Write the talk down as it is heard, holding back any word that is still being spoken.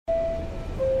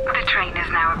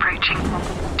now approaching.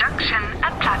 Junction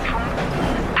at platform.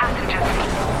 Passengers.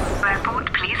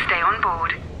 Airport, please stay on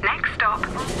board. Next stop,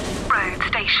 road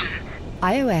station.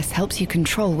 iOS helps you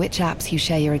control which apps you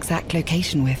share your exact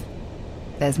location with.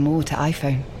 There's more to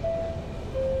iPhone.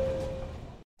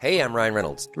 Hey, I'm Ryan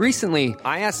Reynolds. Recently,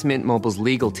 I asked Mint Mobile's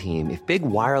legal team if big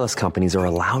wireless companies are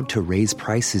allowed to raise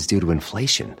prices due to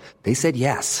inflation. They said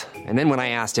yes. And then when I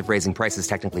asked if raising prices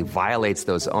technically violates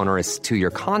those onerous two-year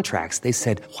contracts, they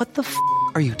said, "What the f***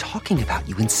 are you talking about,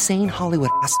 you insane Hollywood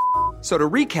ass?" So to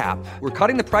recap, we're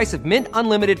cutting the price of Mint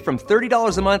Unlimited from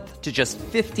 $30 a month to just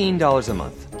 $15 a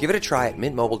month. Give it a try at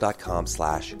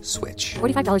mintmobile.com/switch.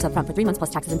 $45 up front for 3 months plus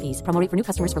taxes and fees. Promo rate for new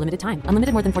customers for limited time.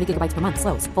 Unlimited more than 40 gigabytes per month.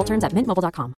 Slows full terms at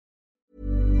mintmobile.com.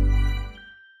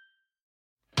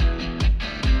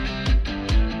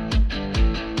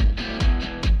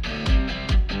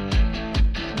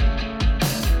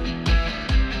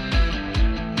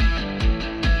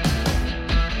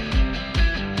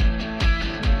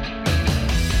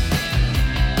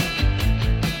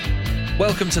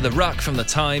 Welcome to The Ruck from The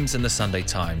Times and The Sunday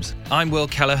Times. I'm Will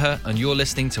Kelleher and you're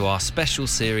listening to our special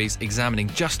series examining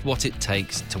just what it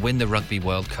takes to win the Rugby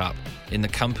World Cup in the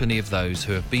company of those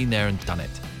who have been there and done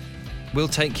it. We'll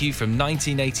take you from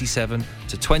 1987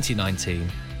 to 2019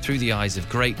 through the eyes of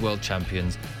great world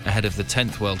champions ahead of the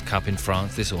 10th World Cup in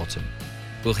France this autumn.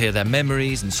 We'll hear their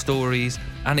memories and stories,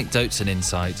 anecdotes and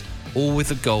insight, all with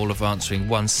the goal of answering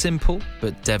one simple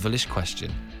but devilish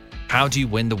question. How do you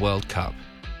win the World Cup?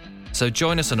 So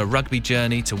join us on a rugby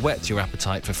journey to whet your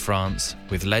appetite for France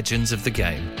with legends of the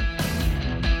game.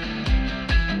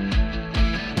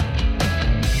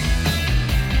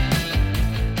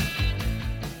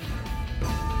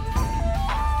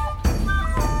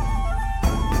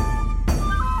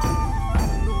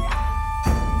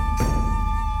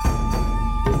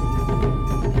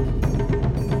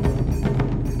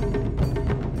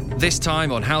 This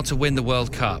time on How to Win the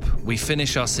World Cup, we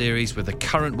finish our series with the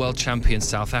current world champion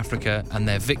South Africa and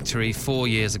their victory 4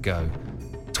 years ago.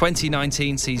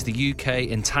 2019 sees the UK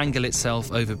entangle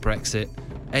itself over Brexit,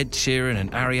 Ed Sheeran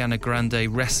and Ariana Grande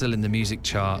wrestle in the music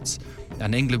charts,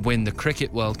 and England win the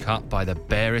Cricket World Cup by the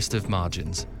barest of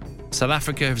margins. South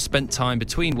Africa have spent time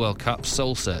between World Cups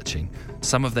soul-searching.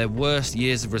 Some of their worst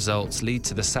years of results lead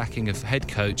to the sacking of head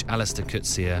coach Alistair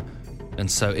Coetzee, and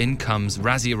so in comes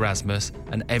Rassie Erasmus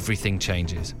and everything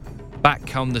changes. Back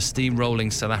come the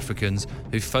steamrolling South Africans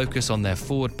who focus on their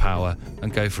forward power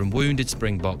and go from wounded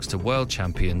Springboks to world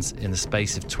champions in the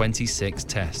space of 26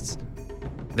 tests.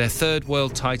 Their third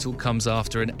world title comes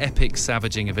after an epic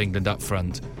savaging of England up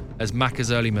front as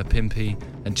Makazole Mapimpi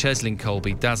and Cheslin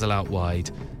Colby dazzle out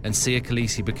wide and Siya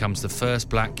Kolisi becomes the first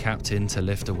black captain to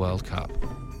lift a World Cup.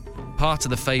 Part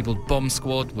of the fabled bomb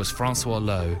squad was Francois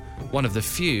Louw, one of the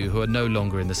few who are no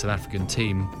longer in the South African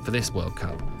team for this World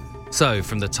Cup. So,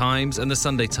 from The Times and The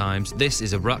Sunday Times, this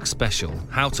is a Ruck special,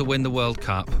 How to Win the World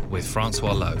Cup with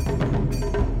Francois Louw.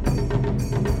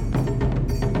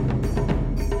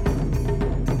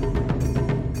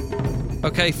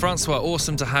 Okay, Francois,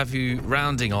 awesome to have you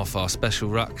rounding off our special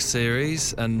Ruck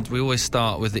series, and we always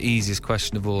start with the easiest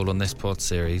question of all on this pod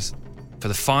series. For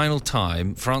the final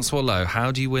time, Francois Louw,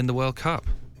 how do you win the World Cup?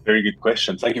 Very good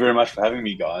question. Thank you very much for having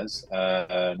me, guys.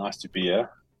 Nice to be here.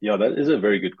 Yeah, that is a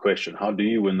very good question. How do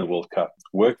you win the World Cup?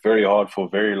 Worked very hard for a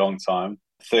very long time.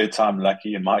 Third time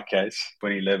lucky in my case.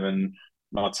 2011,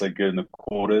 not so good in the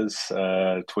quarters.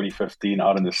 2015,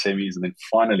 out in the semis. And then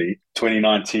finally,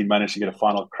 2019, managed to get a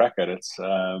final crack at it.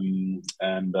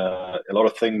 And a lot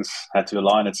of things had to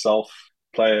align itself.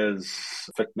 Players,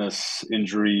 fitness,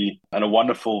 injury, and a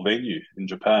wonderful venue in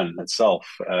Japan itself.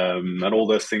 And all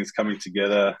those things coming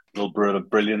together, a little bit of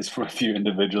brilliance from a few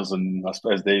individuals, and I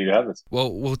suppose there you have it.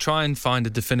 Well, we'll try and find a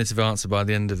definitive answer by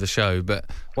the end of the show, but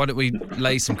why don't we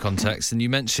lay some context? And you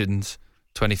mentioned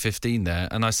 2015 there,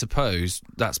 and I suppose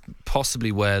that's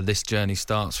possibly where this journey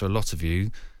starts for a lot of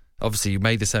you. Obviously, you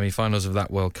made the semi-finals of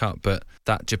that World Cup, but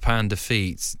that Japan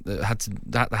defeat that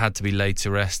had to be laid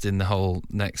to rest in the whole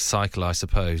next cycle, I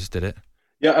suppose, did it?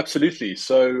 Yeah, absolutely.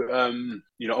 So,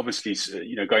 obviously,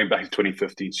 going back to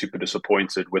 2015, super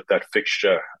disappointed with that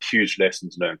fixture. Huge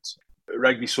lessons learned.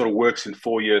 Rugby sort of works in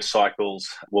 4-year cycles,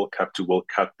 World Cup to World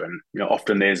Cup, and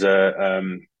often there's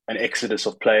an exodus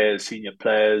of players, senior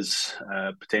players,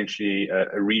 potentially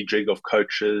a rejig of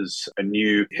coaches, a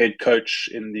new head coach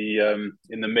in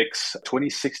the mix.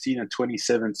 2016 and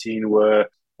 2017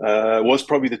 was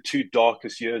probably the two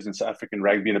darkest years in South African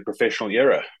rugby in the professional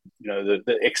era.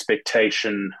 The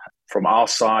expectation from our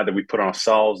side that we put on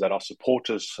ourselves, that our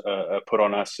supporters put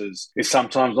on us, is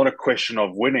sometimes not a question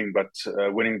of winning, but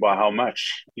winning by how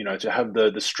much. To have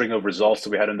the string of results that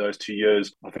we had in those 2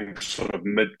 years, I think sort of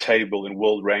mid-table in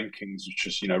world rankings, which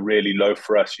is really low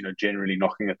for us. Generally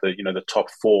knocking at the top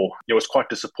four. It was quite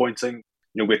disappointing.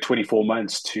 We had 24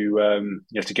 months to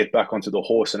get back onto the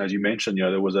horse, and as you mentioned,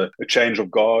 there was a change of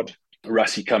guard.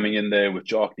 Rassie coming in there with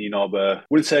Jacques Nienaber.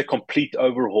 Wouldn't say a complete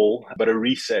overhaul, but a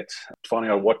reset, finding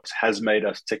out what has made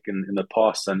us tick in the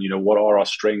past, and what are our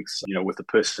strengths, with the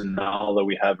personnel that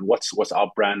we have, what's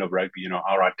our brand of rugby,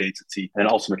 our identity, and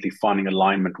ultimately finding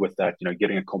alignment with that,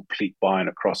 getting a complete buy-in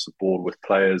across the board with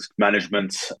players,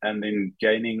 management, and then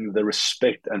gaining the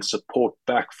respect and support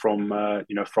back from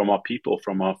our people,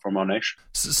 from our nation.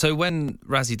 So when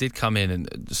Rassie did come in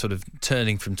and sort of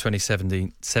turning from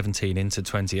 2017 into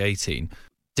 2018,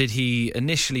 did he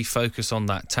initially focus on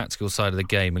that tactical side of the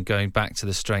game and going back to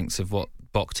the strengths of what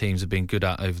Bok teams have been good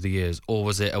at over the years? Or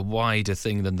was it a wider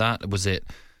thing than that? Was it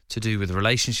to do with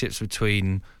relationships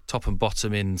between top and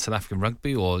bottom in South African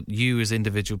rugby, or you as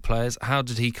individual players? How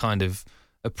did he kind of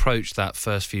approach that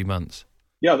first few months?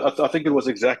 Yeah, I think it was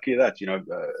exactly that,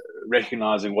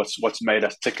 recognising what's made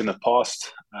us tick in the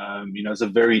past. It's a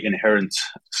very inherent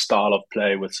style of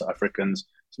play with South Africans.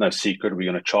 It's no secret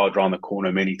we're going to charge around the corner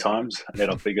many times, let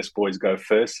our biggest boys go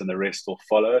first and the rest will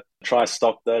follow. Try to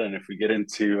stop that, and if we get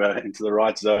into the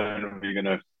right zone, we're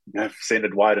going to send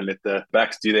it wide and let the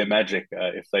backs do their magic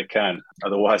if they can.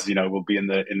 Otherwise, we'll be in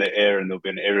the air and there'll be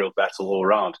an aerial battle all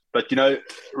around. But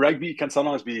rugby can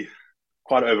sometimes be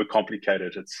quite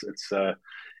overcomplicated. It's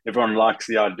everyone likes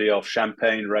the idea of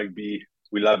champagne rugby.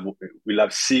 We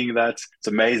love seeing that. It's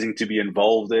amazing to be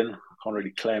involved in. Can't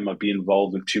really claim I've been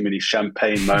involved in too many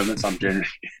champagne moments. I'm generally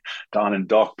down in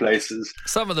dark places.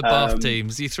 Some of the Bath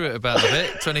teams, you threw it about a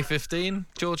bit. 2015,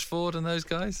 George Ford and those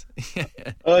guys.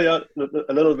 Oh yeah,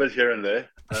 a little bit here and there.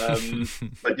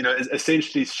 But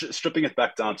essentially stripping it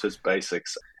back down to its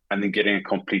basics and then getting a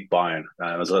complete buy-in.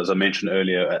 As I mentioned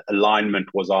earlier,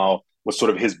 alignment was sort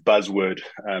of his buzzword,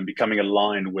 becoming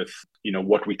aligned with,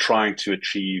 what we're trying to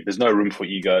achieve. There's no room for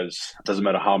egos. It doesn't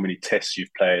matter how many tests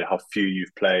you've played, how few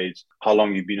you've played, how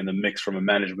long you've been in the mix from a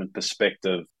management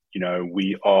perspective.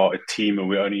 We are a team and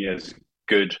we're only as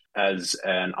good as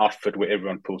an outfit where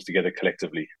everyone pulls together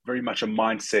collectively. Very much a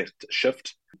mindset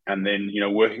shift. And then,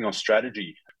 working on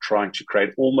strategy, trying to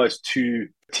create almost two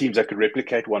teams that could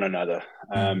replicate one another.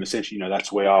 Essentially,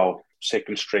 that's where our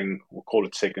second string, we'll call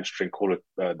it second string, call it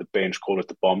the bench, call it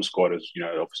the bomb squad, as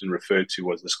often referred to,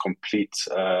 was this complete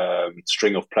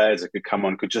string of players that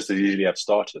could just as easily have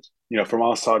started. From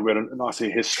our side, we had a nice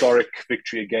historic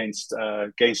victory against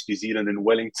New Zealand in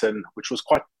Wellington, which was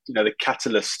quite the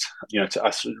catalyst to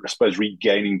us, I suppose,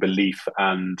 regaining belief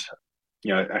and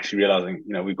actually realizing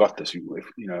we've got this.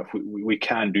 If we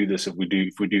can do this, if we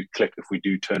do click, if we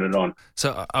do turn it on.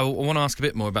 So I want to ask a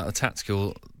bit more about the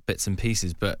tactical bits and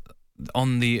pieces, but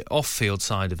on the off-field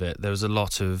side of it, there was a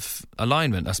lot of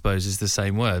alignment, I suppose is the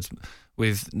same word,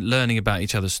 with learning about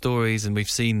each other's stories. And we've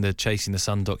seen the Chasing the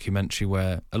Sun documentary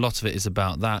where a lot of it is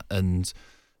about that. And,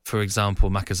 for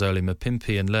example, Makazole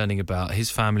Mapimpi and learning about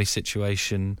his family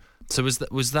situation. So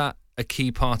was that a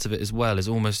key part of it as well, is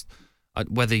almost,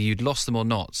 whether you'd lost them or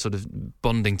not, sort of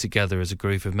bonding together as a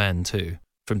group of men too,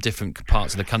 from different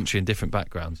parts of the country and different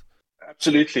backgrounds?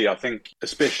 Absolutely. I think,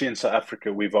 especially in South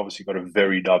Africa, we've obviously got a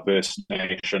very diverse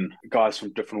nation. Guys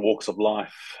from different walks of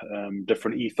life,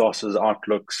 different ethoses,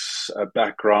 outlooks,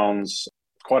 backgrounds.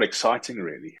 Quite exciting,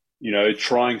 really.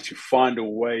 Trying to find a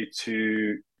way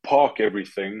to park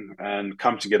everything and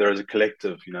come together as a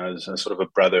collective, as a sort of a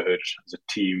brotherhood, as a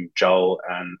team, gel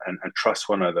and trust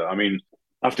one another. I mean,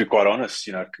 I have to be quite honest,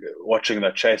 watching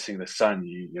that Chasing the Sun,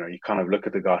 you kind of look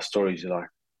at the guy's stories, you're like,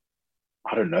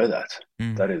 I don't know that.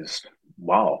 That is,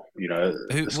 wow.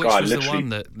 Which was the one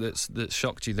that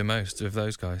shocked you the most of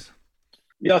those guys?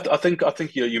 Yeah, I think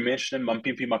you mentioned him,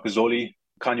 Mapimpi, Makazole,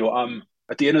 Khanyo.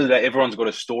 At the end of the day, everyone's got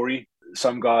a story.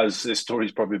 Some guys, their story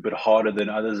is probably a bit harder than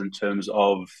others in terms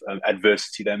of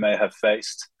adversity they may have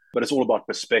faced. But it's all about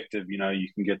perspective. You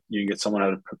can get someone who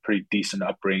had a pretty decent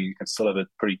upbringing, can still have a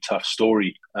pretty tough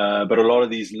story. But a lot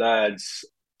of these lads,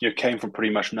 came from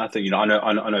pretty much nothing. I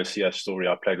know Sia's story.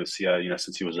 I played with Sia,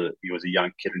 since he was a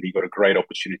young kid, and he got a great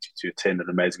opportunity to attend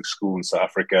an amazing school in South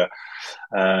Africa,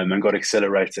 and got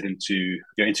accelerated into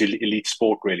elite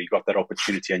sport. Really got that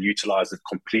opportunity and utilized it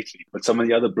completely. But some of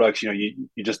the other blokes, you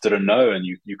just didn't know, and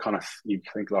you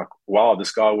think like, wow,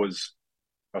 this guy was.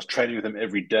 I was training with him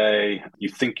every day. You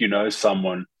think you know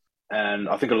someone, and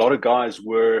I think a lot of guys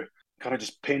were kind of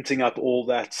just penting up all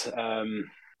that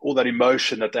all that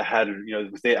emotion that they had,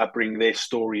 with their upbringing, their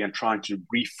story, and trying to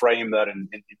reframe that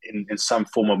in some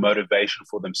form of motivation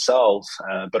for themselves.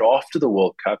 But after the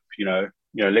World Cup,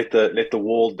 let the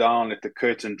wall down, let the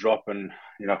curtain drop, and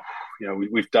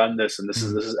we've done this, and this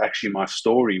is actually my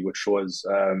story, which was.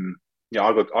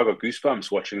 I got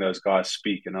goosebumps watching those guys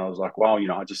speak, and I was like, wow,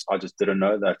 I just didn't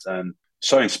know that, and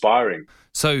so inspiring.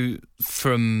 So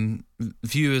from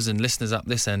viewers and listeners up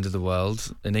this end of the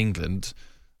world in England,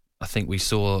 I think we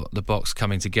saw the Boks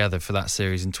coming together for that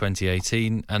series in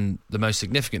 2018, and the most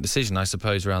significant decision, I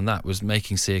suppose, around that was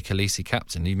making Siya Kolisi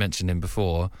captain. You mentioned him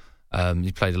before.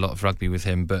 You played a lot of rugby with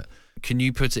him, but can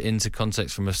you put it into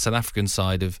context from a South African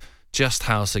side of just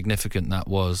how significant that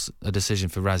was, a decision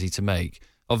for Rassie to make?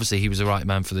 Obviously, he was the right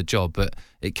man for the job, but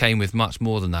it came with much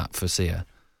more than that for Siya.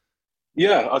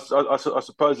 Yeah, I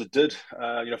suppose it did.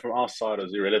 From our side, it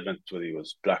was irrelevant whether he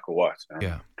was black or white.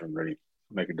 Yeah. It didn't really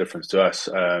make a difference to us.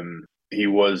 He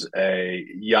was a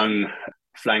young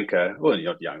flanker. Well,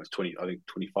 not young. He was 20, I think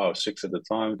 25 or 6 at the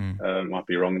time. Might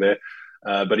be wrong there.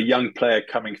 But a young player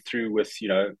coming through with,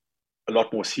 a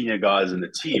lot more senior guys in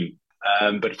the team.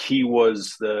 But he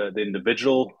was the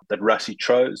individual that Rassie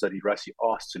chose, that Rassie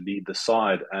asked to lead the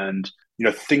side. And,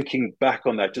 thinking back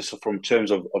on that, just from terms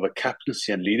of a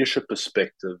captaincy and leadership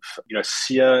perspective,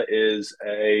 Siya is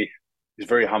a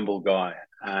very humble guy.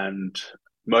 And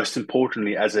most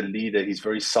importantly, as a leader, he's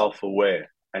very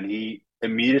self-aware. And he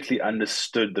immediately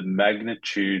understood the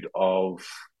magnitude of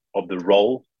the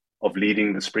role of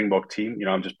leading the Springbok team.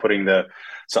 I'm just putting the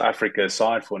South Africa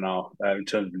aside for now, in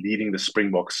terms of leading the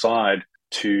Springbok side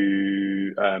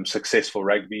to successful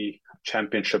rugby,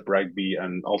 championship rugby,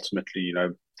 and ultimately,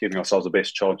 giving ourselves the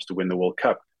best chance to win the World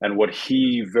Cup. And what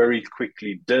he very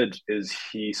quickly did is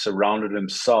he surrounded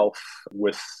himself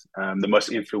with the most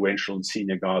influential and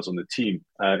senior guys on the team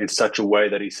in such a way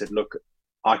that he said, look,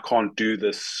 I can't do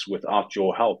this without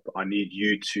your help. I need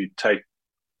you to take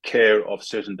care of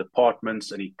certain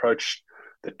departments. And he approached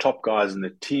the top guys in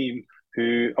the team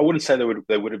who, I wouldn't say they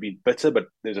would have been bitter, but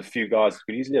there's a few guys who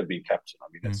could easily have been captain. I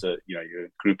mean, it's a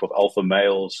group of alpha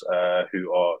males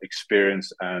who are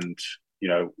experienced and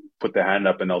put their hand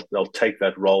up, and they'll take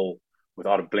that role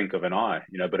without a blink of an eye.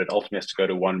 But it ultimately has to go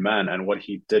to one man. And what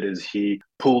he did is he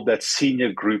pulled that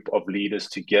senior group of leaders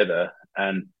together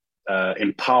and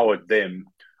empowered them,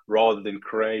 rather than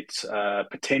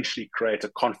potentially create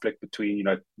a conflict between,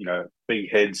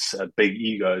 big heads, big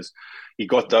egos. He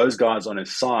got those guys on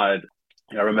his side.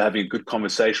 I remember having a good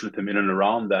conversation with him in and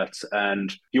around that,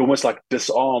 and he almost like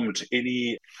disarmed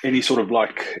any sort of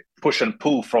like push and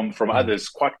pull from others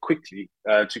quite quickly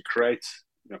to create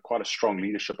quite a strong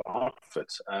leadership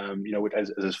outfit.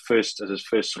 As his first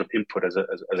sort of input as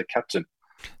a captain.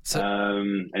 So,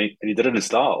 and he did it in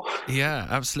style. Yeah,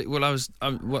 absolutely. Well,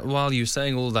 while you were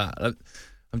saying all that,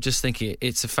 I'm just thinking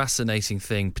it's a fascinating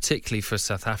thing, particularly for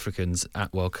South Africans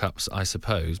at World Cups, I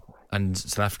suppose. And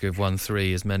South Africa have won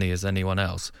 3, as many as anyone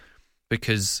else,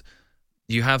 because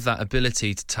you have that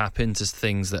ability to tap into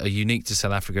things that are unique to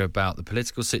South Africa about the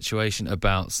political situation,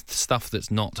 about stuff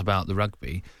that's not about the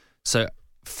rugby. So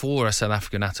for a South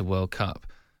African at a World Cup,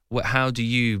 how do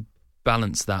you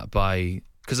balance that by...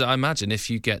 Because I imagine if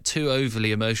you get too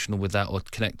overly emotional with that or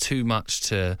connect too much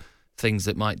to things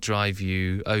that might drive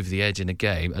you over the edge in a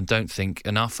game and don't think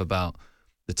enough about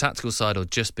the tactical side or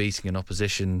just beating an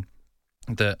opposition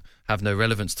that have no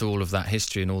relevance to all of that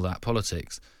history and all that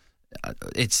politics,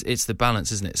 it's the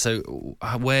balance, isn't it? So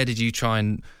where did you try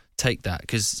and take that?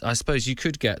 Because I suppose you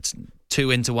could get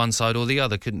too into one side or the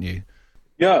other, couldn't you?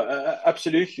 Yeah,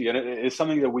 absolutely. And it's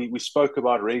something that we spoke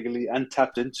about regularly and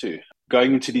tapped into.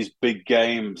 Going into these big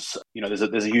games, there's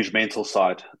a huge mental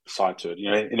side to it.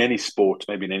 In any sport,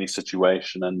 maybe in any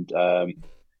situation, and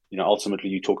ultimately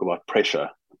you talk about pressure,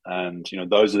 and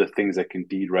those are the things that can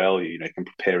derail you. You can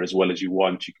prepare as well as you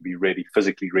want, you can be ready,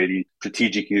 physically ready,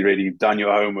 strategically ready, you've done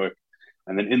your homework,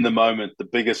 and then in the moment, the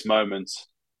biggest moments,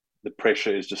 the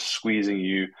pressure is just squeezing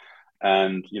you,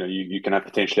 and you can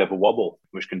potentially have a wobble,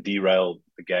 which can derail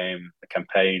the game, the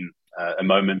campaign. A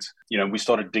moment, we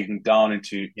started digging down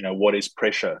into, what is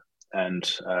pressure, and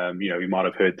we might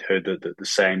have heard the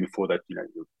saying before that,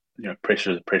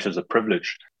 pressure is a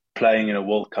privilege. Playing in a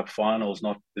World Cup final is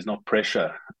not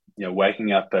pressure.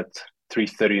 Waking up at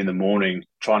 3:30 in the morning,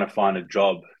 trying to find a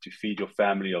job to feed your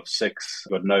family of 6,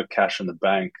 you've got no cash in the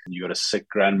bank, you got a sick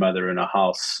grandmother in a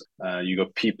house, you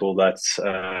got people that's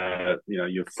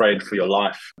you're afraid for your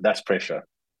life. That's pressure.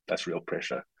 That's real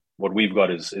pressure. what we've got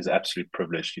is absolute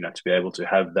privilege, to be able to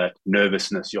have that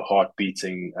nervousness, your heart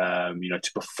beating,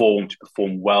 to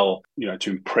perform well, to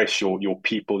impress your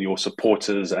people, your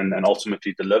supporters, and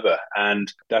ultimately deliver.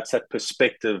 And that's that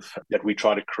perspective that we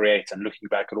try to create. And looking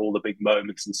back at all the big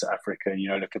moments in South Africa,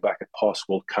 looking back at past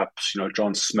World Cups,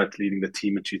 John Smith leading the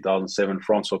team in 2007,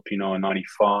 Francois in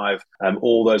 95,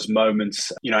 all those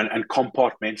moments, and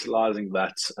compartmentalizing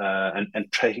that,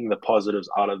 and taking the positives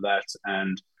out of that,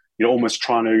 and almost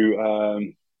trying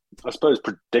to, I suppose,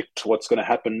 predict what's going to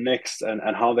happen next,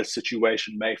 and how that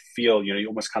situation may feel. You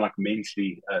almost kind of like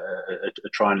mentally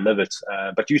try and live it,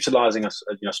 but utilizing us,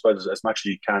 I suppose, as much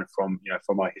as you can from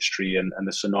our history and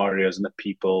the scenarios and the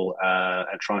people,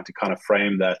 and trying to kind of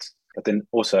frame that. But then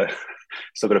also,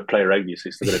 still got to play rugby, so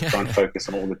you still got to try and focus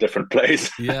on all the different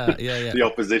plays, the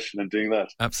opposition, and doing that.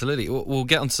 Absolutely. We'll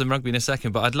get on to some rugby in a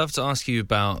second, but I'd love to ask you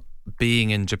about being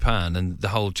in Japan and the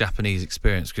whole Japanese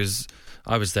experience, because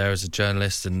I was there as a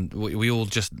journalist and we all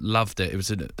just loved it. It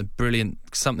was a brilliant,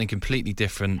 something completely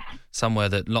different, somewhere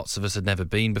that lots of us had never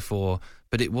been before,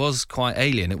 but it was quite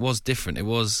alien. It was different. It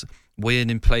was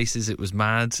weird in places. It was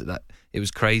mad. It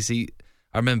was crazy.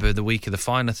 I remember the week of the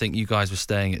final, I think you guys were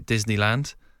staying at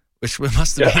Disneyland, which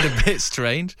must have been a bit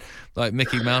strange, like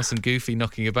Mickey Mouse and Goofy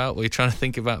knocking about while you're trying to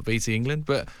think about beating England.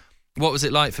 But what was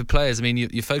it like for players? I mean,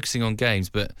 you're focusing on games,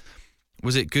 but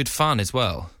was it good fun as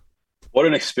well? What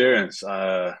an experience.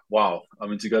 Wow. I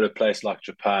mean, to go to a place like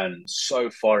Japan, so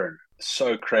foreign,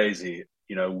 so crazy.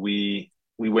 We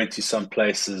went to some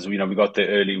places, we got there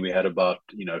early. We had about,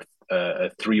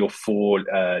 3 or 4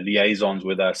 liaisons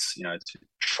with us,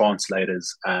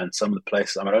 translators, and some of the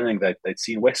places, I don't think they'd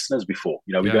seen Westerners before.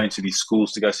 We go into these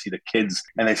schools to go see the kids,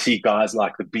 and they see guys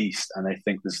like the Beast, and they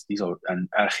think these are, and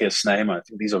Arceus Sneijma, I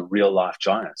think these are real life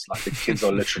giants. Like, the kids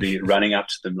are literally running up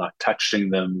to them, like touching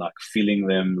them, like feeling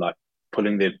them, like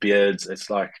pulling their beards. It's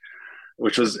like,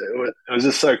 it was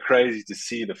just so crazy to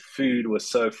see. The food was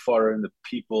so foreign, the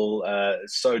people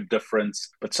so different,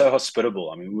 but so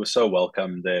hospitable. I mean, we were so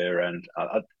welcome there, and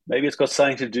maybe it's got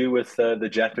something to do with the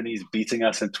Japanese beating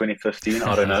us in 2015.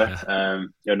 I don't know.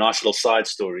 Nice little side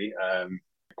story.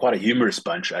 Quite a humorous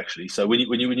bunch, actually. So when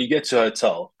you get to a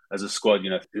hotel as a squad,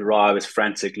 you arrive as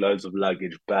frantic, loads of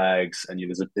luggage, bags, and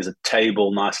there's a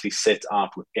table nicely set out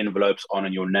with envelopes on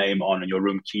and your name on and your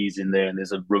room keys in there, and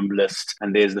there's a room list,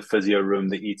 and there's the physio room,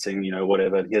 the eating,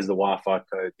 whatever. Here's the Wi-Fi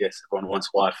code. Yes, everyone wants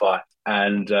Wi-Fi,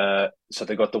 and so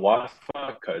they got the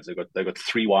Wi-Fi codes. They got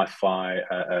 3 Wi-Fi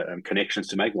connections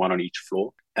to make, 1 on each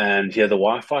floor. And here are the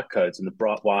Wi-Fi codes, and the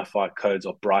Wi-Fi codes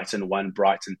are Brighton 1,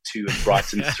 Brighton 2, and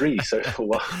Brighton 3. So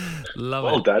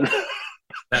well done.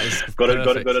 That is got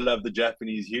to love the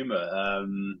Japanese humor.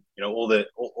 All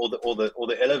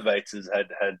the elevators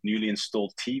had newly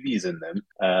installed TVs in them.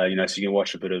 So you can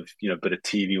watch a bit of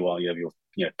TV while you have your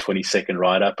 20-second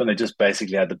ride up, and they just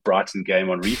basically had the Brighton game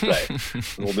on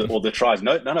replay. all the tries.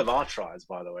 No, none of our tries,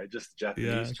 by the way, just the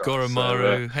Japanese tries.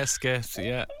 Goromaru, Hesketh,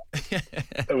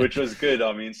 which was good.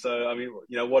 I mean,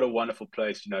 what a wonderful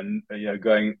place.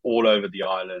 Going all over the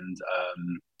island,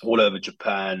 all over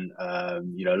Japan. A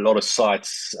lot of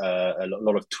sites, a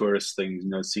lot of tourist things.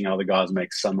 Seeing how the guys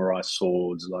make samurai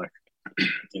swords, like.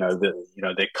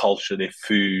 Their culture, their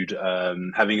food,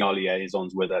 having our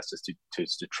liaisons with us just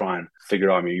to try and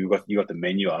figure out. I mean, you got the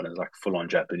menu out, and it's like full on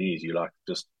Japanese. You like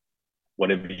just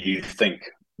whatever you think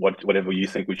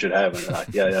we should have, and they're like,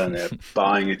 and they're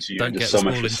buying it to you. Don't just get so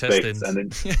much respect,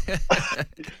 and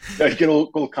then you get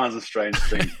all kinds of strange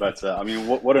things. But I mean,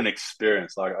 what an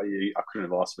experience! Like, I couldn't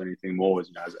have asked for anything more, as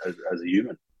a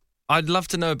human. I'd love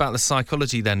to know about the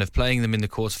psychology then of playing them in the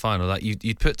quarterfinal. Like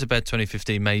you'd put to bed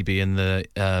 2015 maybe in the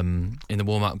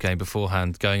warm-up game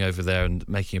beforehand, going over there and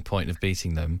making a point of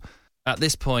beating them. At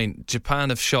this point, Japan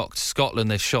have shocked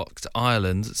Scotland, they've shocked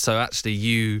Ireland. So actually,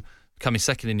 you coming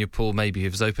second in your pool maybe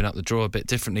has opened up the draw a bit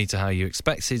differently to how you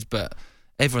expected. But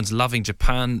everyone's loving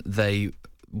Japan. They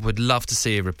would love to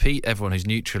see a repeat. Everyone who's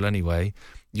neutral anyway.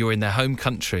 You're in their home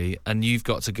country, and you've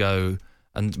got to go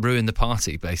and ruin the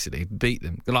party, basically, beat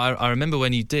them. I remember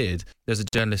when you did, there's a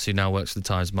journalist who now works for The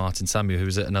Times, Martin Samuel, who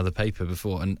was at another paper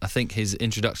before, and I think his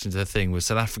introduction to the thing was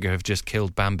South Africa have just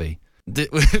killed Bambi.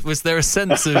 Was there a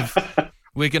sense of,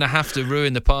 we're going to have to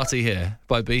ruin the party here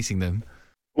by beating them?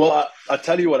 Well, I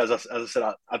tell you what, as I said,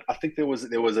 I think there was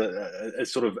a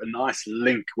sort of a nice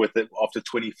link with it after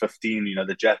 2015.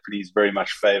 The Japanese very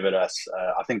much favoured us.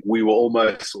 I think we were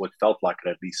almost, or it felt like it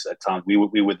at least at times, we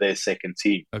were their second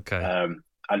team. Okay.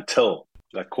 Until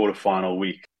that quarterfinal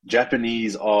week.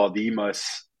 Japanese are the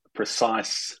most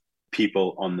precise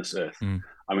people on this earth.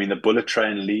 I mean, the bullet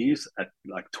train leaves at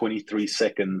like 23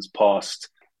 seconds past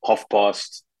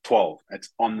 7:30 12. It's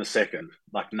on the second.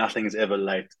 Like nothing is ever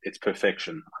late. It's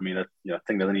perfection. I mean,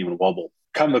 thing doesn't even wobble.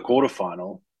 Come the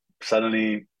quarterfinal,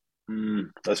 suddenly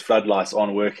those floodlights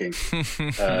aren't working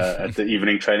at the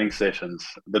evening training sessions.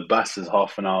 The bus is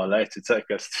half an hour late to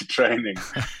take us to training.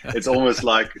 It's almost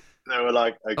like they were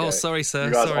like, okay, oh, sorry, sir.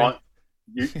 You guys sorry. aren't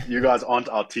you guys aren't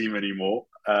our team anymore.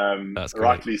 That's great.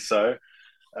 Rightly so.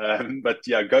 But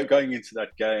yeah, going into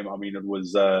that game, I mean, it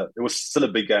was still a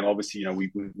big game. Obviously,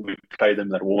 we played them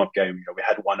that warm up game. We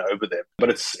had one over them, but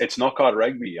it's knockout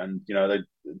rugby, and the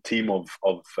team of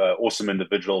awesome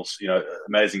individuals,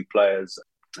 amazing players.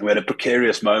 We had a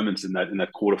precarious moment in that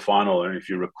quarterfinal. I don't know if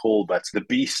you recall, but the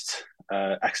Beast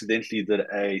accidentally did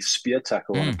a spear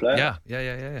tackle on a player.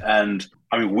 Yeah. And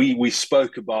I mean, we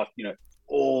spoke about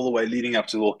all the way leading up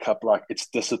to the World Cup, like it's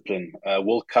discipline.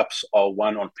 World Cups are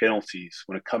won on penalties.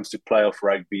 When it comes to playoff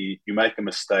rugby, you make a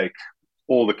mistake,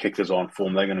 all the kickers are on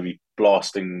form. They're going to be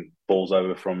blasting balls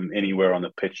over from anywhere on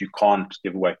the pitch. You can't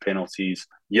give away penalties.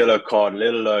 Yellow card,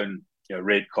 let alone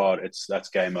red card, that's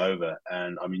game over.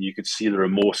 And I mean, you could see the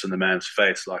remorse in the man's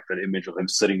face, like that image of him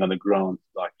sitting on the ground,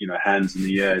 like hands in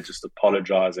the air, just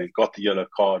apologizing. Got the yellow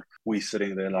card. We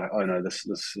sitting there like, oh no, this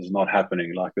is not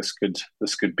happening. Like this could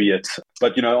be it.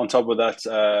 But on top of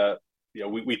that,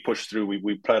 we pushed through.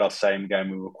 We played our same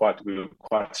game. We were quite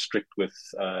strict with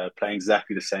playing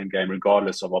exactly the same game,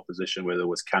 regardless of opposition, whether it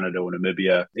was Canada or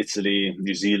Namibia, Italy,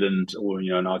 New Zealand, or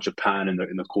now Japan in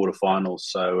the quarterfinals.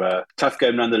 So tough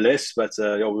game nonetheless. But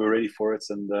we were ready for it,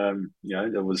 and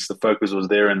the focus was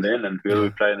there and then. And whoever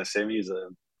we play in the semis,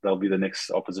 they'll be the next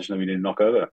opposition that we need to knock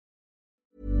over.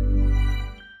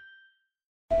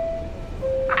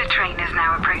 The train is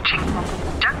now approaching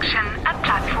junction at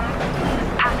platform.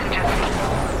 Passengers,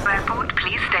 airport,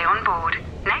 please stay on board.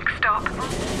 Next stop,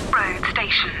 road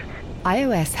station.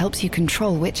 iOS helps you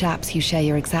control which apps you share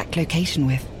your exact location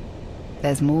with.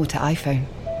 There's more to iPhone.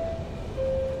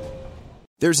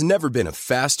 There's never been a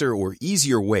faster or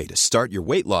easier way to start your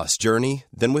weight loss journey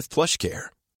than with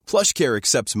PlushCare. PlushCare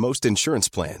accepts most insurance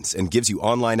plans and gives you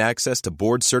online access to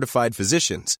board-certified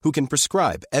physicians who can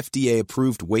prescribe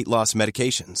FDA-approved weight loss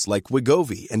medications like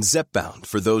Wegovy and Zepbound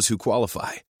for those who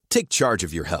qualify. Take charge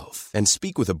of your health and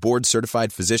speak with a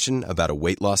board-certified physician about a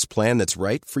weight loss plan that's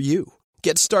right for you.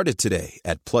 Get started today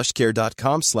at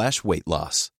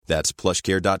plushcare.com/weight-loss. That's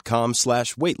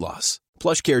plushcare.com/weight-loss.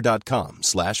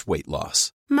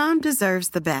 plushcare.com/weight-loss. Mom deserves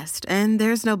the best, and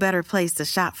there's no better place to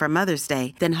shop for Mother's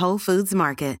Day than Whole Foods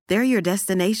Market. They're your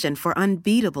destination for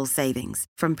unbeatable savings,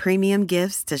 from premium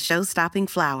gifts to show-stopping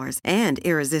flowers and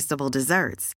irresistible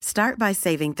desserts. Start by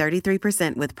saving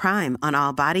 33% with Prime on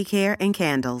all body care and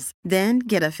candles. Then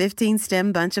get a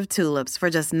 15-stem bunch of tulips for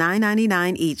just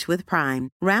 $9.99 each with Prime.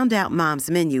 Round out Mom's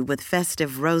menu with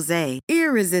festive rosé,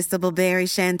 irresistible berry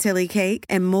chantilly cake,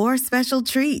 and more special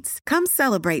treats. Come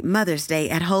celebrate Mother's Day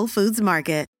at Whole Foods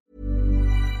Market.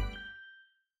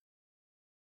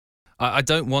 I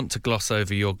don't want to gloss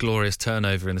over your glorious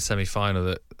turnover in the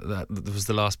semi-final that was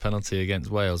the last penalty against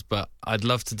Wales, but I'd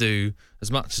love to do as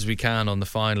much as we can on the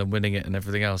final and winning it and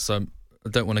everything else, so I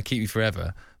don't want to keep you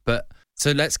forever. But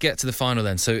so let's get to the final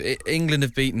then. So England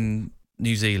have beaten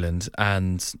New Zealand,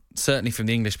 and certainly from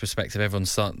the English perspective, everyone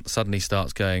suddenly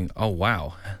starts going, oh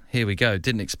wow, here we go.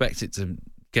 Didn't expect it to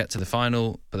get to the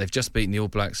final, but they've just beaten the All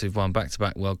Blacks, who've won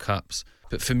back-to-back World Cups.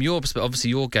 But from your perspective,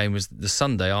 obviously your game was the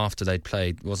Sunday after they'd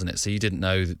played, wasn't it? So you didn't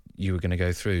know that you were going to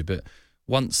go through. But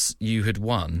once you had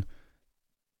won,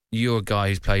 you're a guy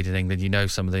who's played in England, you know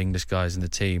some of the English guys in the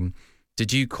team.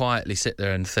 Did you quietly sit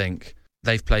there and think,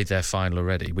 they've played their final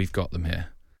already, we've got them here?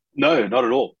 No, not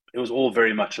at all. It was all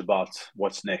very much about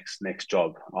what's next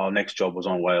job. Our next job was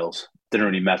on Wales. Didn't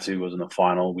really matter who was in the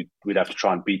final. We'd have to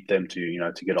try and beat them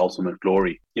to get ultimate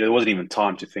glory. There wasn't even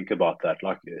time to think about that.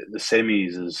 Like the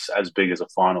semis is as big as a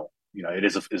final. It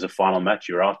is a final match.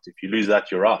 You're out. If you lose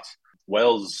that, you're out.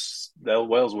 Wales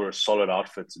were a solid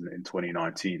outfit in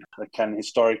 2019. They can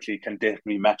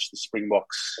definitely match the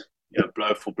Springboks.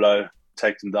 Blow for blow.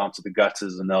 Take them down to the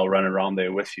gutters and they'll run around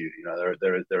there with you.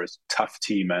 They're a tough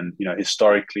team, and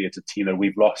historically it's a team that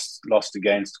we've lost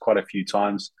against quite a few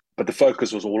times. But the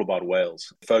focus was all about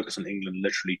Wales. The focus on England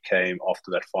literally came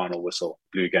after that final whistle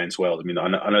blew against Wales. I mean, I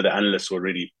know the analysts were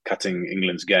already cutting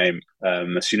England's game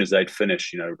as soon as they'd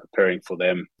finished, preparing for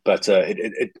them. But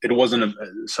it wasn't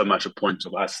so much a point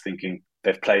of us thinking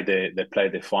they've played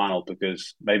their final,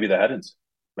 because maybe they hadn't.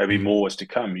 maybe more was to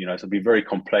come, so be very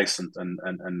complacent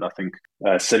and I think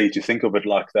silly to think of it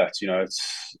like that. That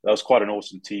was quite an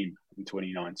awesome team in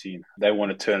 2019. They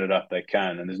want to turn it up, they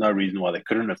can, and there's no reason why they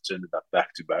couldn't have turned it up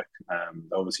back to back.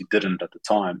 They obviously didn't at the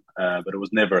time, but it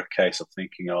was never a case of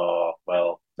thinking, oh,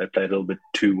 well, they played a little bit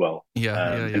too well.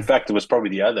 In fact, it was probably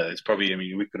the other. It's probably,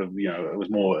 we could have, it was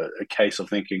more a case of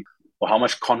thinking, well, how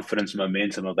much confidence,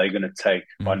 momentum are they going to take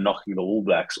by knocking the All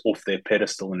Blacks off their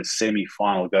pedestal in a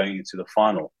semi-final going into the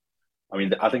final? I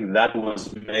mean, I think that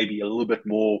was maybe a little bit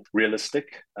more realistic,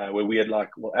 where we had like,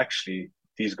 well, actually,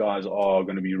 these guys are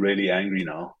going to be really angry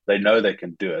now. They know they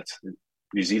can do it.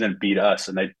 New Zealand beat us,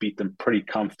 and they beat them pretty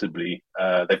comfortably.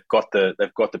 They've got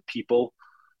the people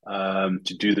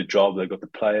to do the job. They've got the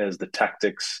players, the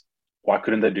tactics. Why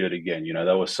couldn't they do it again?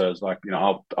 It's like,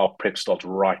 our prep starts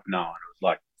right now. And it was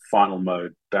like, final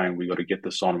mode, bang, we got to get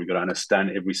this on. We got to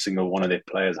understand every single one of their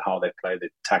players, how they play, their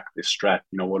tack, their strat,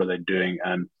 what are they doing,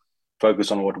 and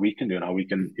focus on what we can do and how we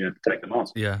can take them on.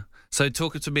 Yeah. So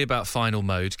talk to me about final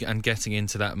mode and getting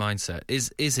into that mindset.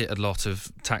 Is it a lot of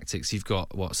tactics? You've got,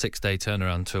 6-day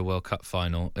turnaround to a World Cup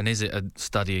final, and is it a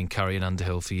study in Curry and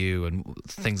Underhill for you and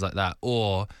things like that?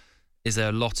 Or is there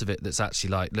a lot of it that's actually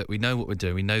like, look, we know what we're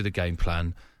doing, we know the game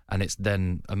plan, and it's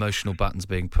then emotional buttons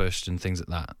being pushed and things like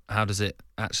that? How does it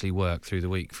actually work through the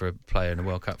week for a player in a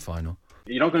World Cup final?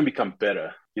 You're not going to become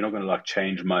better. You're not going to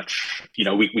change much.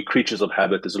 We creatures of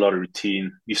habit. There's a lot of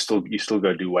routine. You still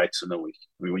go do weights in the week.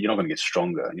 You're not going to get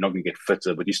stronger. You're not going to get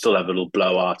fitter, but you still have a little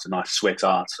blowout, a nice sweat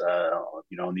out,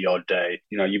 on the odd day.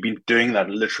 You've been doing that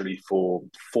literally for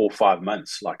 4 or 5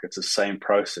 months. Like, it's the same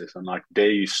process. And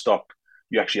dare you stop,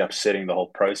 you're actually upsetting the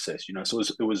whole process. So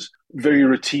it was very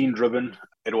routine driven.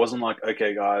 It wasn't like,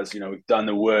 okay, guys, we've done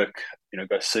the work,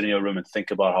 go sit in your room and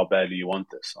think about how badly you want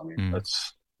this. I mean,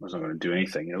 that's not going to do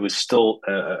anything. It was still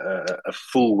a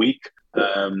full week,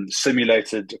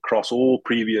 simulated across all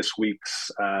previous weeks,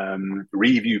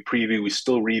 preview. We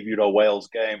still reviewed our Wales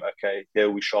game. Okay, here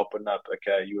we sharpened up.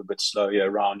 Okay, you were a bit slow here,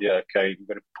 around here. Okay,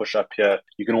 we're going to push up here.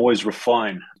 You can always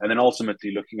refine. And then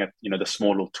ultimately looking at, the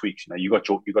small little tweaks. You got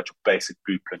your basic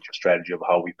blueprint, your strategy of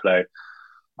how we play.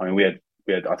 I mean,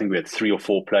 I think we had 3 or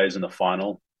 4 players in the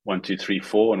final. 1, 2, 3,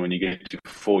 4, and when you get to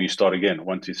 4, you start again.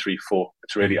 1, 2, 3, 4.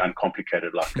 It's really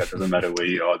uncomplicated like that. Doesn't matter where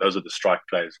you are. Those are the strike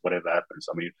plays. Whatever happens.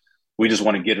 I mean, we just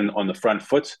want to get in on the front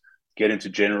foot, get into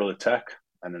general attack,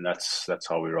 and then that's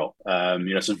how we roll.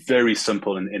 So very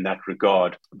simple in that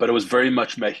regard. But it was very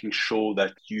much making sure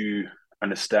that you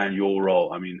understand your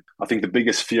role. I mean, I think the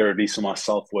biggest fear, at least for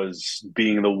myself, was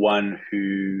being the one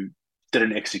who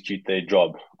didn't execute their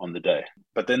job on the day.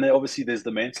 But then there's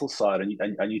the mental side,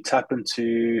 and you tap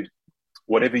into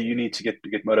whatever you need to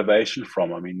get motivation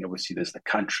from. I mean, obviously there's the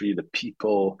country, the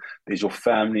people, there's your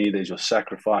family, there's your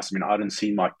sacrifice. I mean, I didn't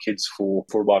see my kids for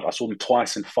about, I saw them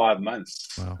twice in 5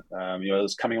 months. Wow. I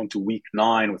was coming on to week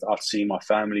 9 without seeing my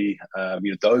family.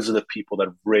 Those are the people that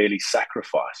really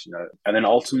sacrifice, and then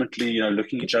ultimately,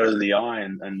 looking each other in the eye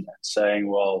and saying,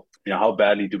 well, how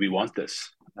badly do we want this?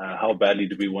 How badly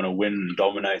do we want to win and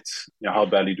dominate? How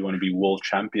badly do we want to be world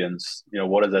champions?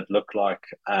 What does that look like?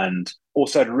 And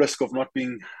also at risk of not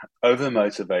being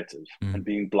over-motivated and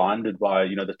being blinded by,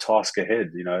 the task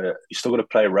ahead. You still got to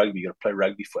play rugby. You got to play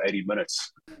rugby for 80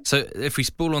 minutes. So if we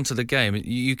spool onto the game,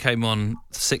 you came on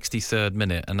 63rd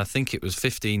minute, and I think it was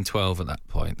 15-12 at that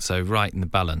point, so right in the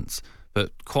balance.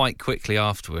 But quite quickly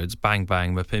afterwards, bang,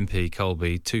 bang, Mapimpi,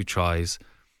 Colby, 2 tries.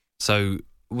 So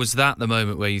was that the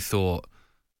moment where you thought,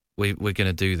 we're going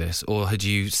to do this? Or had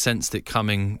you sensed it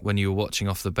coming when you were watching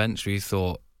off the bench, where you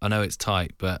thought, I know it's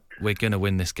tight, but we're going to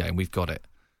win this game, we've got it?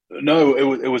 No,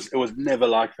 it was never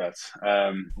like that.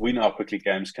 We know how quickly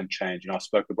games can change. I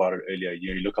spoke about it earlier.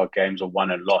 You look how games are won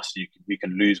and lost. We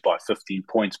can lose by 15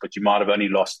 points, but you might have only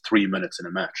lost 3 minutes in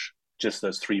a match. Just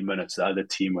those 3 minutes, the other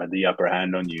team had the upper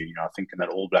hand on you. I think in that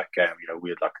All Black game,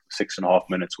 we had like 6.5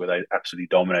 minutes where they absolutely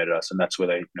dominated us, and that's where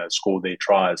they, scored their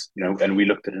tries. And we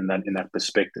looked at it in that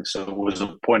perspective. So it was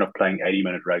a point of playing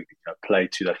 80-minute rugby, play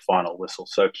to that final whistle.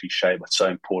 So cliche, but so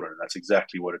important. And that's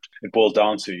exactly what it boils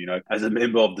down to. As a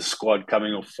member of the squad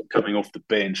coming off the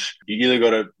bench, you either got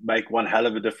to make one hell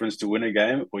of a difference to win a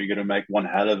game, or you're going to make one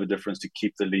hell of a difference to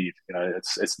keep the lead.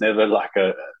 It's never like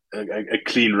a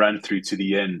clean run through to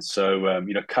the end. So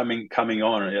coming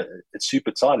on, it's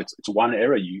super tight. It's one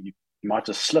error. You might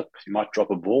just slip. You might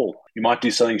drop a ball. You might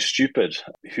do something stupid.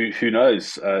 Who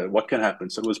knows what can happen?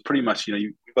 So it was pretty much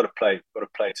you've got to play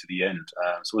to the end.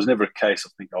 So it was never a case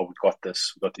of thinking, oh, we've got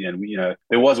this, we've got the end.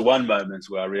 There was one moment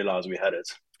where I realised we had it.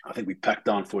 I think we packed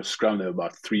down for a scrum. There were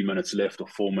about 3 minutes left or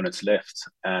 4 minutes left,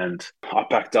 and I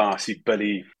packed down. I see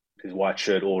Billy his white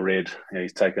shirt all red.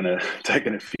 He's taken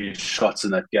a few shots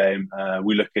in that game.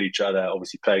 We look at each other,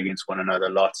 obviously play against one another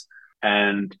a lot,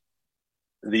 and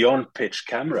the on-pitch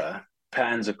camera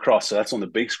pans across. So that's on the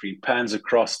big screen. Pans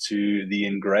across to the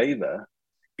engraver,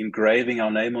 engraving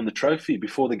our name on the trophy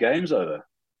before the game's over.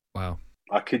 Wow!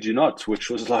 I kid you not. Which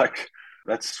was like,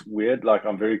 that's weird. Like,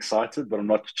 I'm very excited, but I'm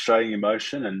not showing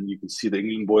emotion. And you can see the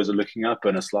England boys are looking up,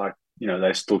 and it's like,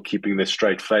 they're still keeping their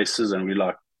straight faces, and we're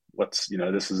like,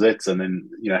 this is it. And then,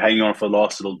 hanging on for the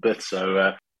last little bit.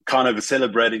 So kind of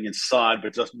celebrating inside,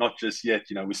 but just not just yet.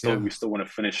 We still want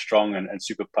to finish strong and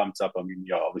super pumped up. I mean,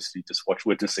 obviously just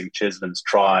witnessing Cheslin's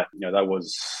try, that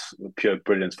was pure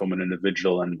brilliance from an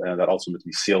individual, and that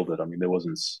ultimately sealed it. I mean, there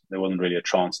wasn't really a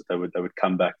chance that they would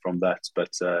come back from that. But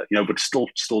but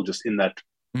still just in that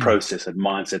process, that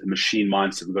mindset, the machine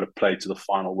mindset, we've got to play to the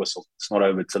final whistle. It's not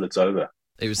over till it's over.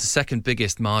 It was the second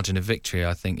biggest margin of victory,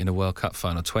 I think, in a World Cup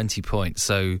final, 20 points.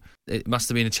 So it must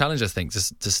have been a challenge, I think,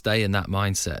 to stay in that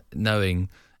mindset, knowing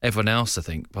everyone else, I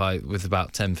think, with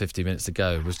about 10, 15 minutes to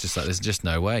go, was just like, there's just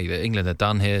no way. England are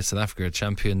done here, South Africa are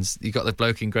champions. You got the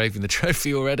bloke engraving the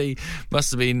trophy already. Must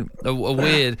have been a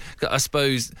weird... I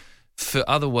suppose for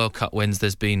other World Cup wins,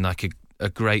 there's been like a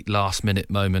great last-minute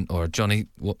moment, or a Johnny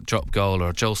drop goal, or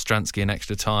a Joel Stransky in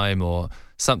extra time, or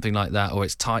something like that, or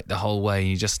it's tight the whole way and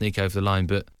you just sneak over the line.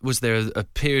 But was there a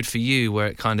period for you where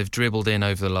it kind of dribbled in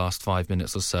over the last 5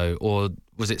 minutes or so, or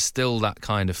was it still that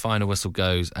kind of final whistle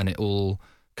goes and it all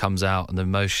comes out and the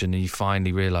emotion and you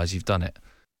finally realise you've done it?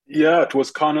 Yeah, it was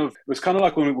kind of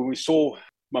like when we saw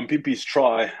Mampipi's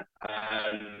try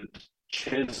and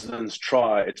Cheslin's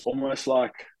try. It's almost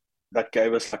like that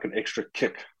gave us like an extra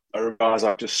kick. I realised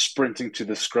I was just sprinting to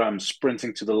the scrum,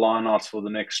 sprinting to the line-outs for the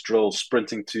next drill,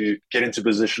 sprinting to get into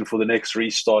position for the next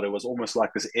restart. It was almost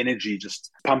like this energy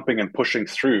just pumping and pushing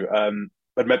through.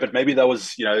 But maybe that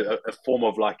was, a form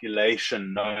of like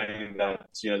elation, knowing that,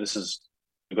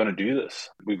 we're going to do this.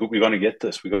 We're going to get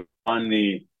this. We're going to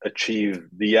finally achieve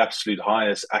the absolute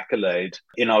highest accolade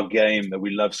in our game that we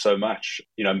love so much.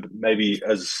 Maybe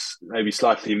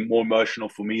slightly more emotional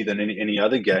for me than any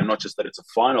other game. Not just that it's a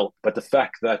final, but the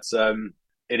fact that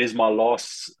it is my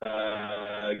last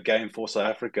game for South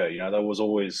Africa. That was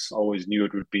always knew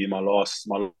it would be my last.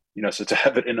 So to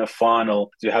have it in a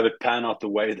final, to have it pan out the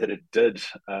way that it did,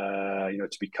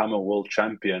 to become a world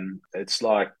champion, it's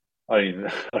like, I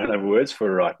don't have words for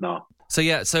it right now.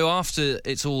 So after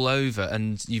it's all over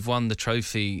and you've won the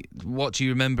trophy, what do you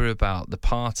remember about the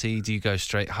party? Do you go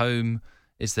straight home?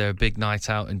 Is there a big night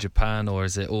out in Japan, or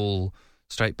is it all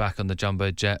straight back on the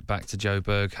jumbo jet back to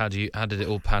Joburg? How did it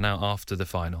all pan out after the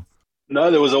final? No,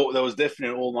 there was definitely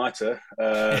an all-nighter,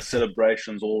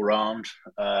 celebrations all round.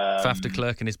 Faf de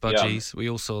Klerk and his budgies, we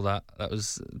all saw that. That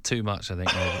was too much, I think.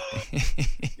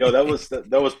 Maybe. That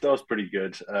was pretty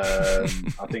good. I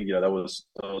think that was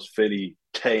fairly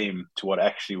tame to what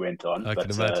actually went on. I can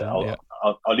imagine.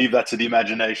 I'll leave that to the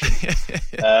imagination.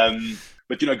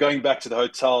 But going back to the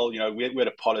hotel, we had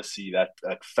a policy that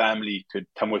family could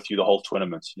come with you the whole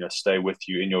tournament. Stay with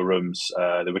you in your rooms.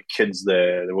 There were kids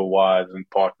there. There were wives and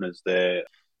partners there.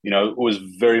 It was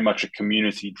very much a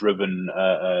community-driven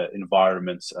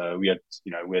environment. We had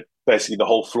basically the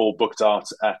whole floor booked out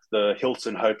at the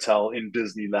Hilton Hotel in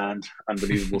Disneyland.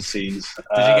 Unbelievable scenes.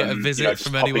 Did you get a visit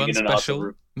from anyone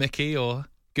special, Mickey or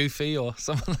Goofy or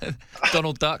someone like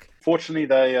Donald Duck? Fortunately,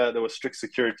 there was strict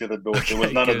security at the door. There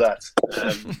was none of that.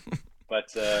 But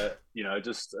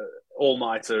just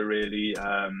all-nighter really.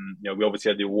 We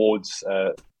obviously had the awards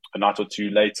a night or two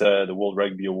later, the World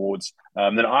Rugby Awards.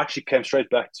 Then I actually came straight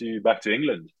back to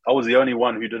England. I was the only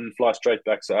one who didn't fly straight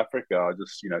back to Africa. I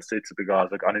just said to the guys,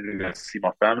 like, I need to go see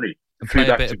my family. And play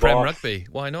a bit of Prem rugby.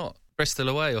 Why not? Bristol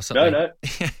away or something?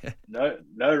 No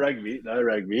rugby.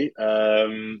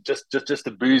 Just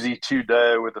a boozy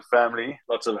 2-day with the family,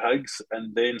 lots of hugs,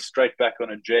 and then straight back on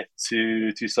a jet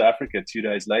to South Africa 2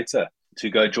 days later to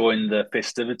go join the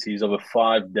festivities of a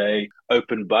 5-day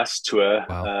open bus tour.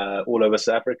 Wow. All over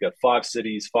South Africa. 5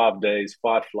 cities, 5 days,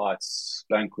 5 flights,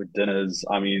 banquet dinners.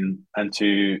 And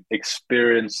to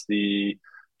experience the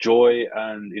joy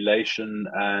and elation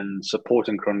and support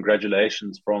and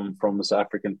congratulations from the South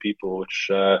African people, which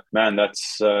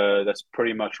that's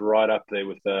pretty much right up there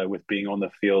with being on the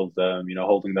field,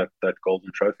 holding that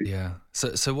golden trophy. Yeah.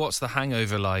 So what's the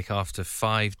hangover like after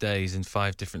 5 days in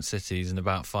 5 different cities and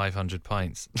about 500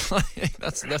 pints?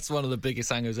 that's one of the biggest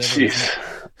hangovers ever. Isn't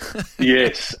it?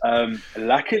 Yes.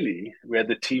 Luckily, we had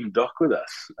the team doc with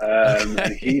us,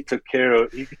 and he took care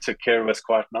of us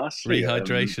quite nicely.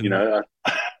 Rehydration.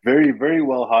 Very, very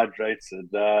well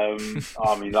hydrated.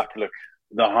 Look,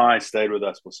 the high stayed with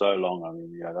us for so long. I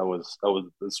mean, that was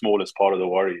the smallest part of the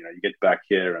worry. You get back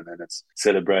here and then it's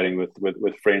celebrating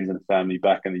with friends and family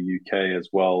back in the UK as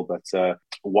well. But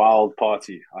wild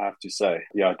party, I have to say.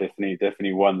 Yeah,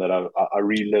 definitely one that I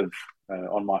relive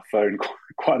on my phone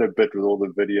quite a bit with all the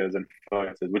videos and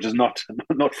photos, which is not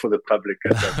for the public.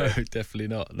 No, definitely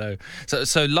not. No.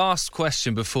 So last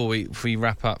question before we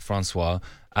wrap up, Francois.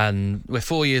 And we're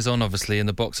 4 years on, obviously, and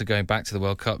the Boks are going back to the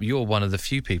World Cup. You're one of the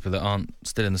few people that aren't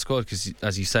still in the squad because,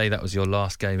 as you say, that was your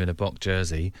last game in a Boks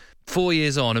jersey. 4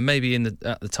 years on, and maybe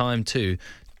at the time too,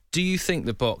 do you think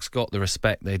the Boks got the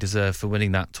respect they deserve for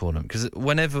winning that tournament? Because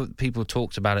whenever people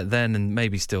talked about it then, and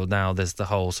maybe still now, there's the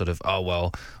whole sort of, oh,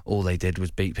 well, all they did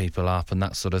was beat people up and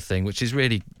that sort of thing, which is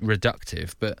really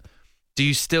reductive. But do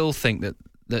you still think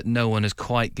that no one has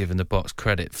quite given the Boks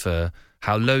credit for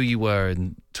how low you were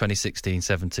in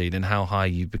 2016-17 and how high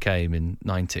you became in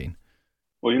 19?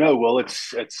 Well,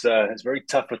 it's very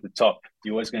tough at the top.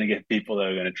 You're always going to get people that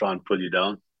are going to try and pull you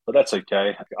down, but that's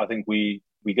okay. I think we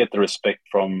get the respect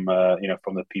from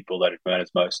the people that it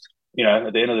matters most.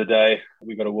 At the end of the day,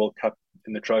 we got a World Cup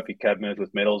in the trophy cabinet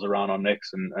with medals around our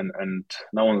necks, and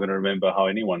no one's going to remember how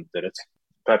anyone did it.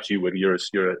 Perhaps you would. You're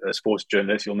a sports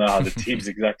journalist. You'll know how the teams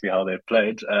exactly how they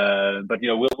played. But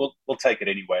we'll take it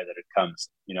any way that it comes.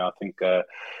 I think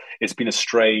it's been a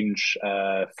strange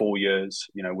 4 years.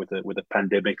 With the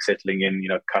pandemic settling in.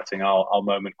 Cutting our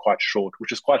moment quite short,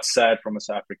 which is quite sad from a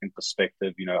South African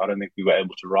perspective. I don't think we were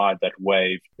able to ride that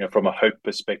wave. From a hope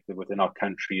perspective within our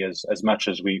country as much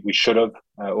as we should have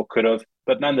or could have.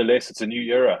 But nonetheless, it's a new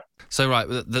era. So right,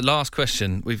 the last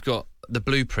question we've got. The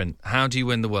blueprint. How do you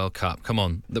win the World Cup? Come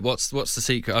on. What's the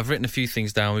secret? I've written a few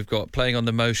things down. We've got playing on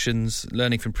the motions,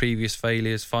 learning from previous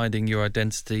failures, finding your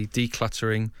identity,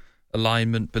 decluttering,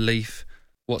 alignment, belief.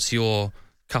 What's your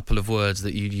couple of words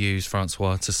that you'd use,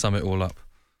 Francois, to sum it all up?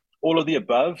 All of the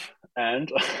above.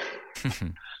 And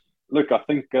look, I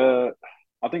think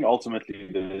ultimately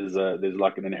there's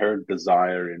like an inherent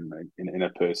desire in a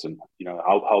person.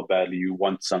 How badly you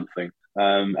want something.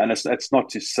 And it's not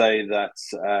to say that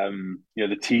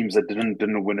the teams that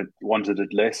didn't win it wanted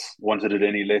it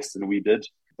any less than we did.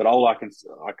 But all I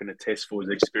can attest for is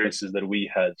the experiences that we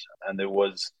had, and there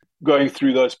was going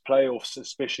through those playoffs,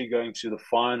 especially going to the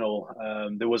final.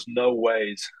 There was no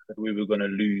ways that we were going to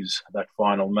lose that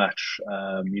final match.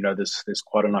 There's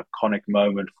quite an iconic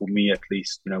moment for me, at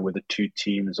least. Where the two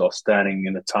teams are standing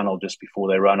in the tunnel just before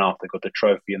they run out. They got the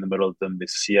trophy in the middle of them.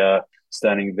 There's Sia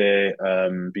standing there.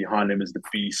 Behind him is the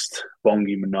beast,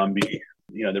 Bongi Manambi.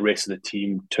 The rest of the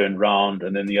team turned round,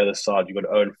 and then the other side, you got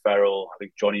Owen Farrell. I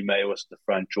think Johnny May was at the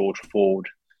front, George Ford.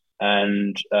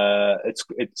 And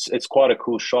it's quite a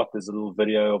cool shot. There's a little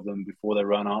video of them before they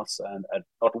run out, and at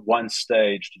not one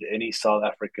stage did any South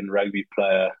African rugby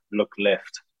player look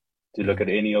left to look at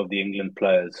any of the England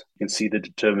players. You can see the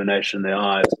determination in their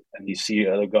eyes, and you see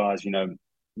other guys,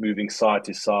 moving side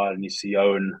to side, and you see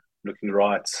Owen looking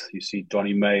right, you see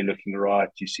Johnny May looking right,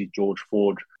 you see George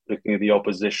Ford looking at the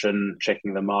opposition,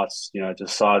 checking them out,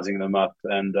 just sizing them up.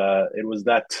 And it was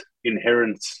that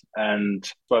inherent and,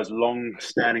 I suppose,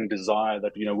 long-standing desire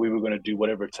that, we were going to do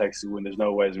whatever it takes to win. There's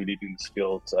no ways we're leaving this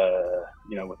field,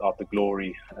 without the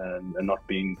glory and not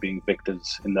being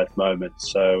victors in that moment.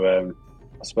 So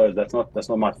I suppose that's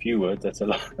not my few words. That's a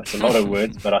lot of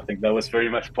words, but I think that was very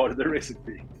much part of the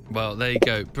recipe. Well, there you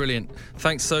go. Brilliant.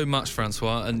 Thanks so much,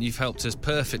 Francois, and you've helped us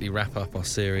perfectly wrap up our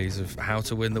series of how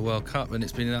to win the World Cup, and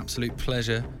it's been an absolute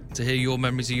pleasure to hear your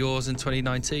memories of yours in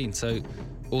 2019. So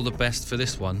all the best for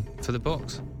this one, for the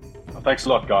Boks. Well, thanks a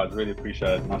lot, guys. Really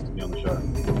appreciate it. Nice to be on the show.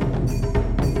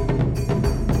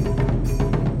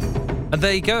 And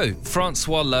there you go,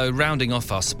 Francois Louw rounding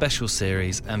off our special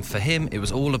series, and for him it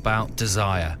was all about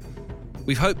desire.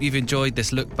 We hope you've enjoyed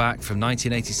this look back from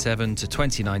 1987 to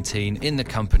 2019 in the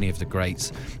company of the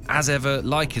greats. As ever,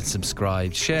 like and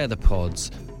subscribe, share the pods,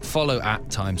 follow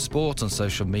 @TimeSport on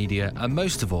social media, and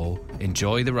most of all,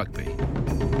 enjoy the rugby.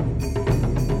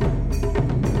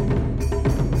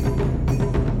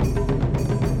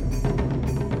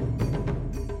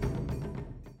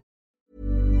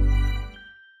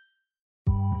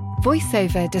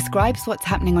 VoiceOver describes what's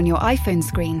happening on your iPhone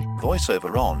screen,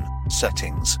 VoiceOver on,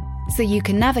 settings, so you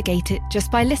can navigate it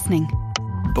just by listening.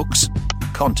 books,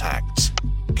 contacts,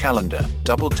 calendar,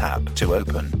 double tap to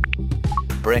open.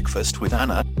 Breakfast with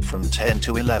Anna from 10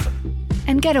 to 11.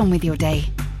 And get on with your day.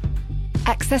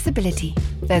 Accessibility.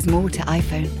 There's more to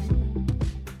iPhone.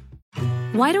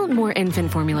 Why don't more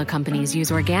infant formula companies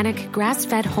use organic,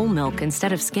 grass-fed whole milk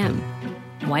instead of skim?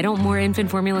 Why don't more infant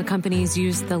formula companies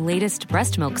use the latest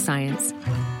breast milk science?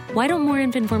 Why don't more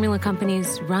infant formula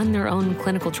companies run their own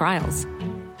clinical trials?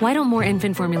 Why don't more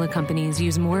infant formula companies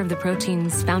use more of the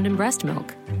proteins found in breast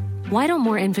milk? Why don't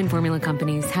more infant formula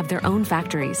companies have their own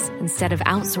factories instead of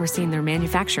outsourcing their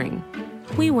manufacturing?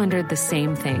 We wondered the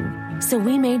same thing. So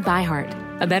we made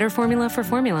ByHeart, a better formula for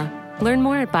formula. Learn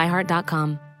more at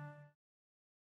byheart.com.